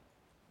Him.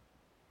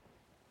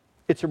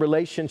 It's a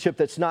relationship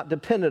that's not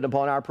dependent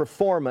upon our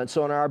performance,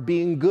 on our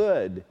being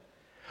good,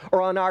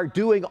 or on our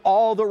doing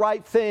all the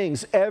right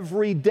things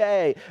every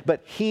day,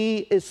 but He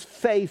is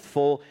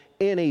faithful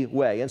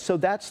anyway. And so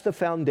that's the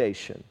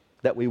foundation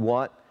that we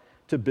want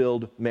to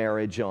build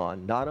marriage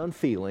on, not on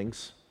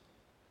feelings,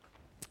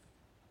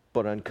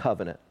 but on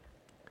covenant.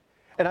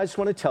 And I just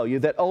want to tell you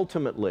that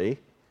ultimately,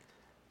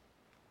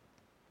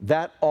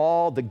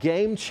 the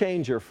game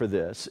changer for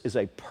this is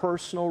a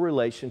personal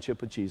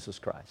relationship with Jesus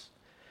Christ.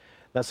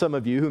 Now, some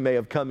of you who may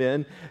have come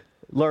in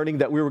learning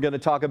that we were going to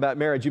talk about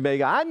marriage, you may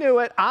go, I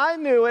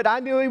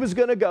knew he was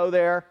going to go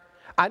there.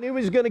 I knew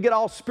he was going to get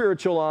all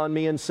spiritual on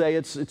me and say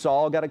it's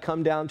all got to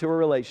come down to a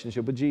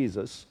relationship with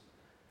Jesus.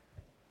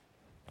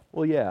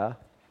 Well, yeah,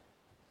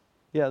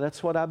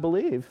 that's what I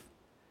believe.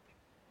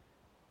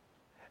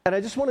 And I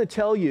just want to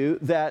tell you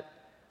that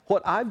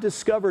what I've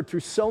discovered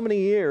through so many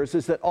years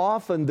is that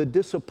often the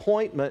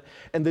disappointment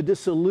and the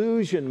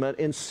disillusionment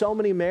in so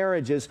many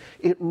marriages,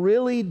 it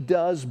really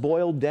does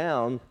boil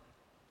down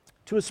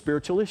to a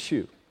spiritual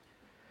issue.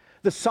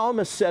 The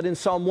psalmist said in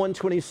Psalm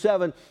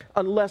 127,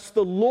 unless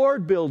the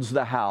Lord builds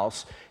the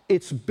house,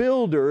 its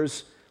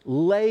builders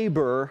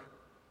labor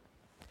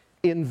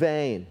in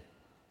vain.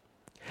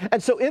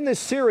 And so in this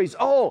series,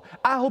 I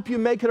hope you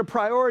make it a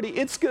priority.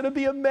 It's going to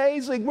be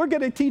amazing. We're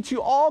going to teach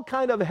you all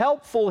kind of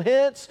helpful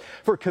hints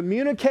for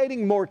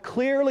communicating more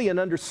clearly and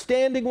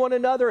understanding one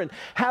another and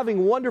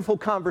having wonderful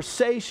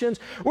conversations.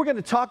 We're going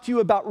to talk to you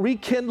about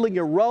rekindling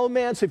your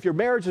romance if your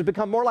marriage has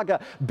become more like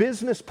a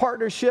business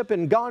partnership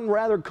and gone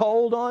rather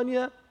cold on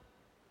you.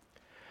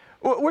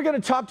 We're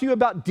going to talk to you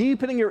about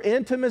deepening your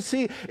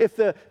intimacy if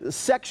the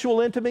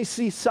sexual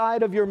intimacy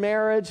side of your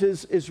marriage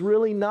is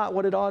really not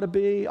what it ought to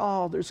be.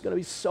 There's going to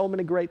be so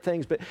many great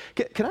things. But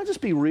can I just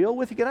be real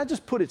with you? Can I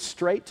just put it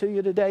straight to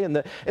you today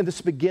in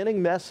this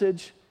beginning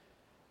message?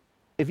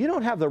 If you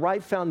don't have the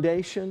right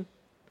foundation,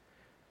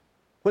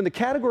 when the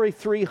Category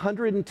 3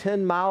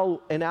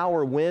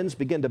 110-mile-an-hour winds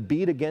begin to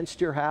beat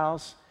against your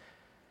house,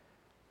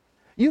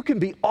 you can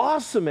be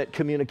awesome at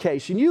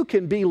communication. You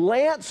can be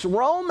Lance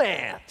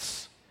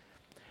Romance.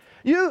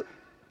 You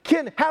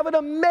can have an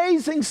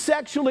amazing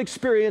sexual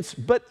experience,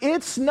 but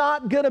it's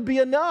not going to be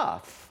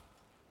enough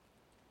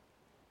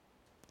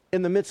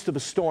in the midst of a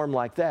storm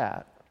like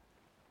that.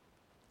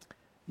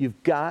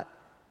 You've got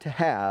to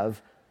have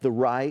the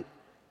right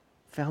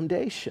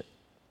foundation.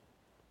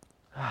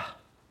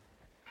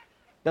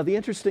 Now, the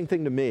interesting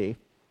thing to me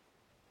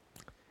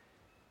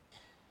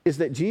is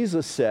that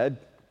Jesus said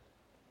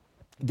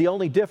the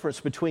only difference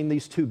between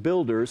these two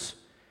builders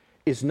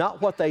is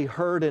not what they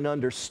heard and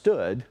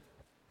understood,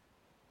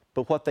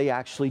 but what they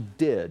actually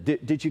did.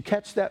 Did you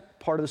catch that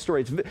part of the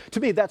story? To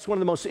me, that's one of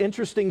the most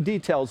interesting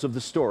details of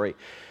the story.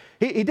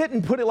 He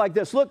didn't put it like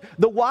this. Look,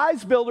 the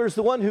wise builder is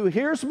the one who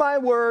hears my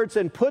words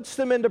and puts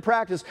them into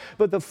practice.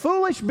 But the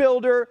foolish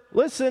builder,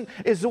 listen,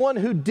 is the one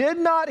who did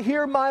not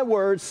hear my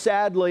words,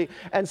 sadly,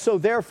 and so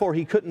therefore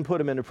he couldn't put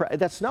them into practice.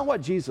 That's not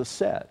what Jesus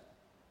said.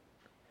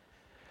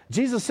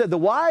 Jesus said, the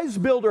wise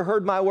builder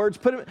heard my words,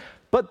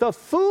 but the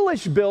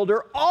foolish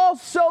builder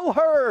also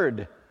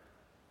heard.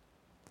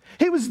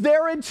 He was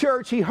there in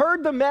church. He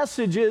heard the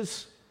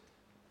messages.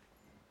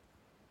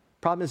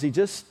 Problem is, he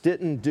just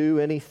didn't do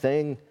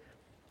anything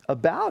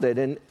about it.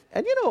 And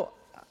you know,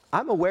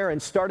 I'm aware in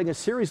starting a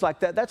series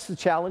like that, that's the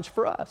challenge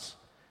for us.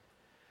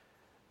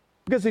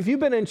 Because if you've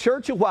been in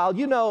church a while,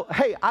 you know,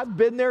 hey, I've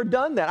been there,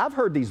 done that. I've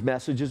heard these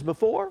messages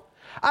before.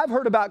 I've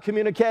heard about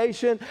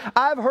communication.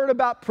 I've heard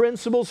about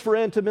principles for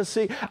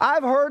intimacy.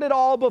 I've heard it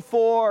all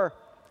before.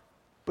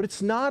 But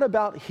it's not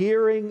about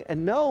hearing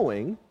and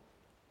knowing.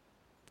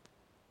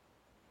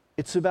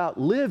 It's about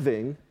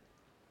living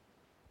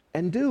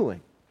and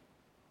doing.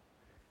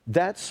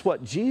 That's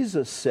what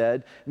Jesus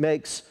said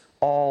makes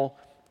all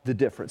the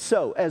difference.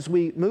 So, as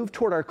we move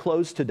toward our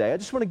close today, I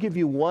just want to give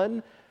you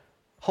one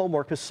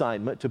homework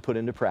assignment to put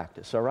into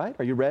practice, all right?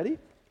 Are you ready?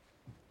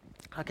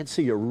 I can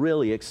see you're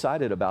really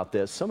excited about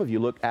this. Some of you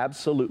look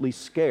absolutely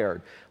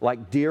scared,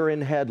 like deer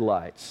in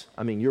headlights.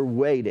 I mean, you're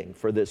waiting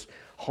for this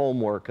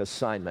homework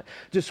assignment.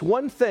 Just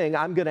one thing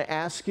I'm going to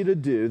ask you to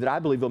do that I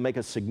believe will make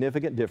a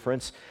significant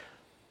difference,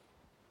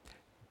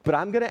 but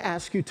I'm going to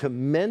ask you to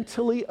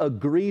mentally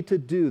agree to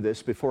do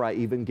this before I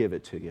even give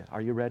it to you.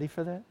 Are you ready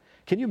for that?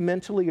 Can you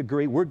mentally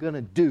agree we're going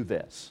to do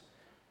this?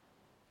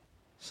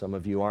 Some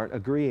of you aren't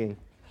agreeing.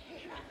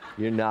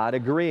 You're not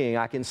agreeing.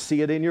 I can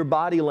see it in your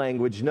body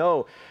language.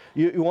 No,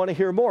 you want to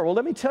hear more. Well,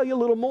 let me tell you a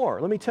little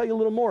more. Let me tell you a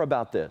little more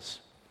about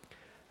this.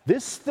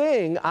 This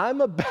thing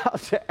I'm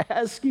about to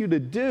ask you to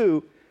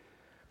do,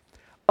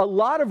 a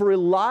lot of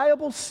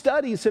reliable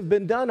studies have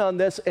been done on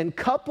this, and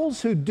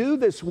couples who do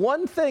this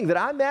one thing that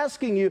I'm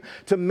asking you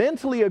to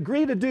mentally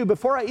agree to do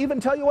before I even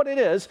tell you what it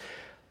is,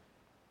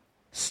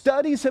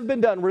 studies have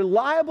been done,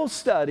 reliable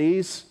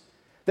studies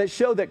that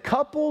show that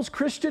couples,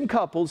 Christian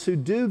couples who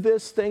do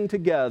this thing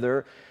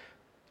together,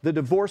 the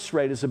divorce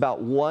rate is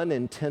about 1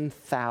 in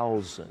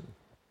 10,000.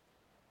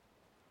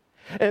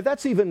 And if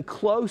that's even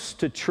close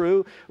to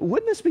true,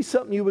 wouldn't this be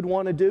something you would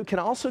want to do? Can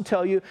I also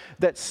tell you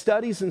that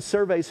studies and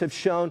surveys have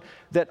shown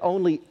that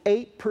only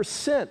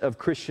 8% of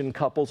Christian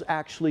couples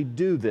actually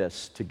do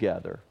this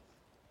together?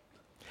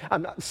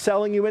 I'm not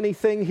selling you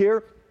anything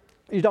here.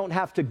 You don't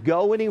have to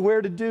go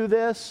anywhere to do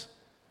this.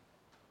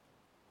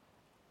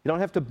 You don't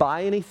have to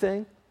buy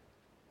anything.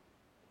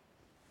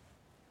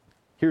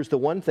 Here's the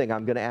one thing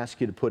I'm going to ask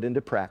you to put into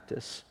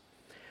practice.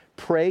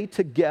 Pray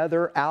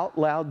together out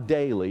loud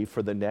daily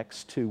for the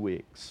next 2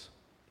 weeks.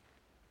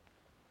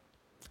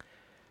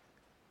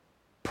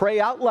 Pray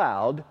out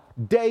loud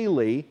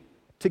daily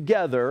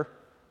together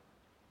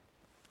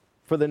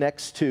for the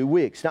next 2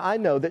 weeks. Now, I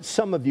know that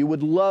some of you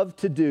would love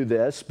to do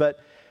this, but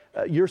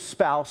your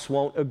spouse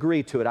won't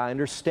agree to it. I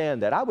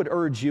understand that. I would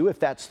urge you, if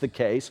that's the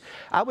case,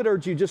 I would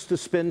urge you just to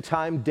spend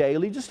time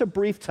daily, just a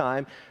brief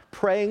time,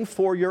 praying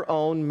for your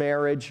own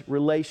marriage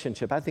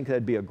relationship. I think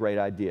that'd be a great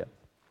idea.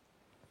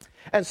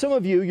 And some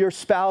of you, your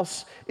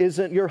spouse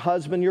isn't, your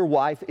husband, your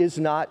wife is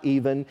not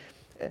even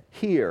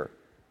here.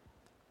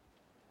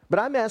 But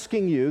I'm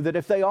asking you that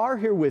if they are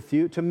here with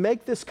you, to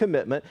make this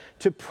commitment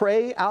to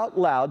pray out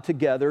loud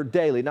together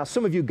daily. Now,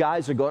 some of you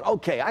guys are going,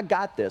 okay, I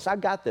got this.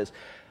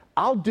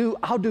 I'll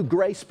do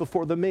grace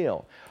before the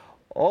meal.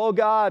 Oh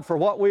God, for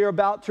what we are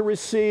about to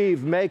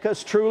receive, make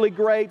us truly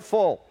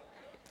grateful.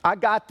 I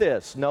got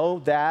this. No,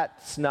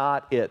 that's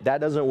not it.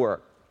 That doesn't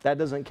work. That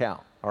doesn't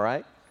count, all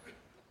right?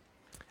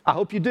 I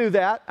hope you do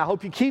that. I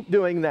hope you keep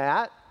doing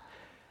that.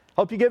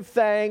 Hope you give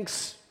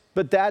thanks,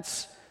 but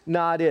that's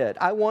not it.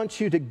 I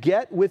want you to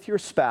get with your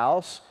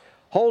spouse,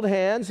 hold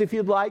hands if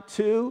you'd like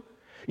to.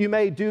 You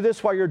may do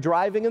this while you're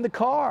driving in the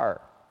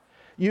car.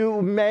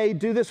 You may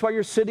do this while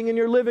you're sitting in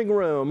your living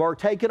room or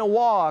taking a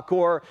walk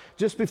or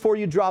just before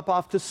you drop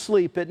off to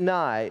sleep at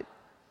night.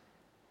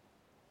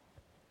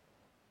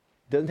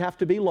 Doesn't have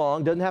to be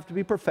long, doesn't have to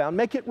be profound.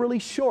 Make it really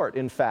short,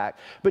 in fact,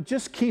 but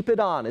just keep it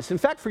honest. In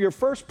fact, for your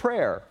first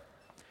prayer,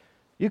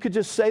 you could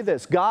just say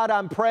this: God,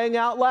 I'm praying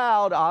out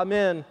loud.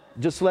 Amen.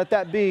 Just let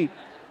that be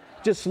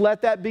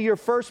your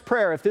first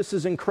prayer if this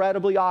is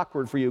incredibly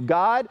awkward for you.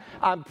 God,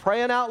 I'm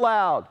praying out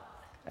loud.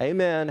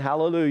 Amen.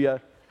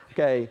 Hallelujah.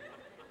 Okay.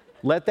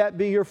 Let that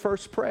be your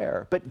first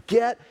prayer. But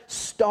get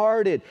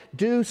started.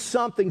 Do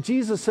something.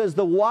 Jesus says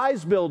the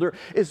wise builder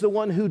is the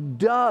one who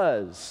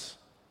does,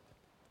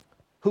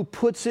 who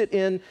puts it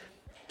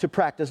into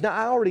practice. Now,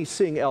 I already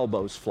seeing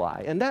elbows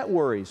fly, and that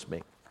worries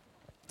me.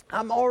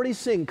 I'm already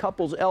seeing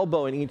couples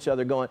elbowing each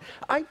other going,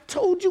 I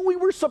told you we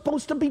were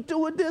supposed to be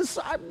doing this.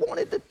 I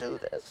wanted to do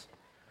this.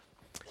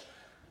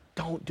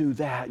 Don't do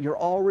that. You're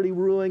already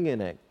ruining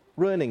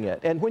it.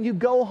 And when you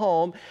go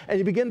home and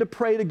you begin to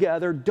pray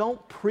together,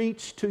 don't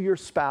preach to your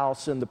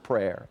spouse in the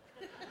prayer.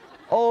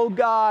 Oh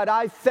God,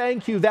 I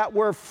thank you that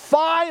we're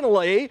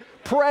finally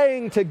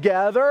praying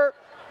together.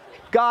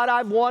 God,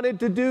 I've wanted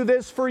to do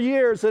this for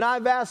years, and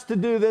I've asked to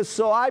do this,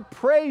 so I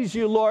praise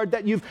you, Lord,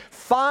 that you've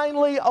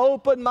finally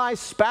opened my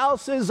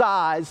spouse's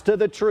eyes to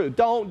the truth.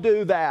 Don't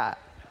do that.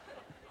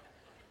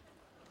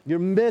 You're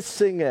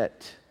missing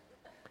it.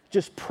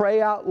 Just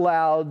pray out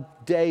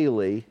loud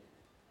daily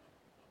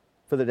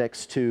for the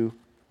next 2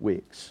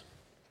 weeks.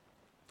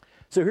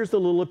 So here's the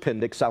little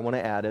appendix I want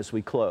to add as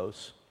we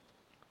close.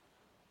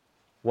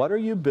 What are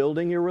you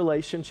building your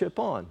relationship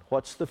on?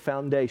 What's the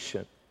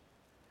foundation?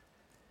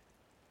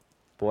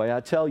 Boy, I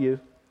tell you,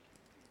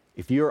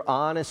 if you're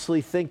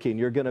honestly thinking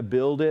you're going to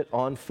build it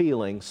on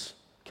feelings,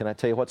 can I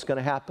tell you what's going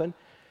to happen?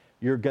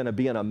 You're going to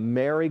be in a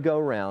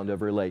merry-go-round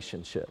of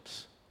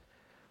relationships.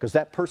 Because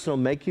that person will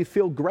make you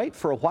feel great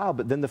for a while,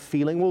 but then the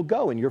feeling will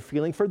go and your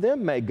feeling for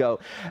them may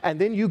go.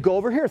 And then you go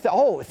over here and think,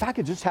 oh, if I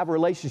could just have a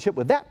relationship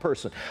with that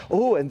person.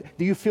 Oh, and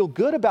do you feel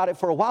good about it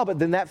for a while, but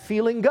then that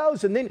feeling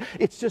goes. And then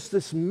it's just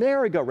this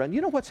merry-go-round. You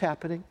know what's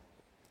happening?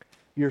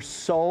 Your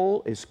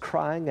soul is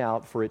crying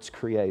out for its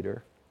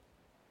creator.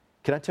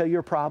 Can I tell you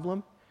your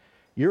problem?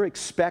 You're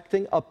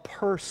expecting a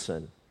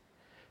person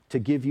to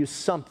give you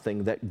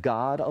something that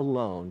God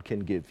alone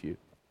can give you.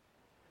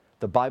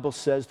 The Bible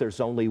says there's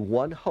only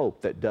one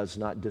hope that does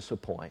not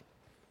disappoint.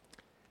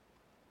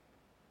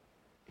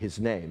 His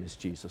name is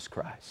Jesus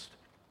Christ.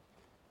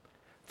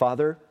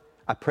 Father,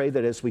 I pray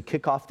that as we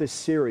kick off this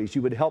series,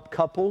 you would help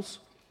couples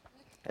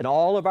and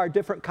all of our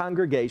different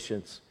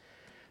congregations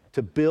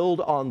to build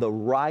on the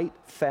right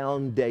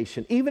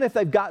foundation. Even if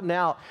they've gotten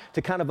out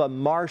to kind of a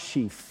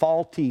marshy,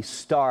 faulty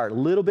start, a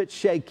little bit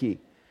shaky,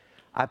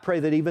 I pray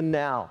that even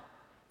now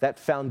that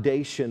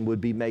foundation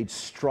would be made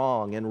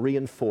strong and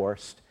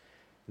reinforced.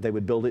 They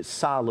would build it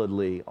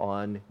solidly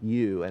on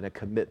you and a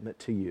commitment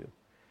to you.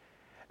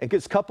 And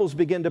as couples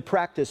begin to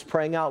practice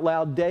praying out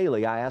loud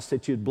daily, I ask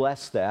that you'd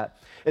bless that.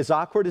 As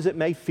awkward as it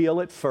may feel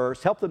at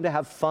first, help them to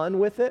have fun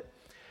with it,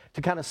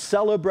 to kind of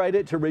celebrate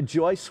it, to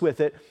rejoice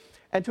with it,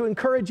 and to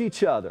encourage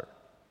each other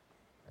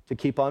to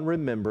keep on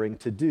remembering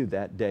to do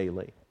that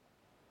daily.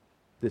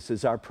 This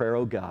is our prayer,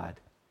 O God,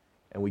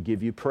 and we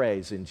give you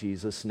praise in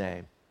Jesus'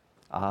 name.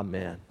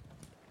 Amen.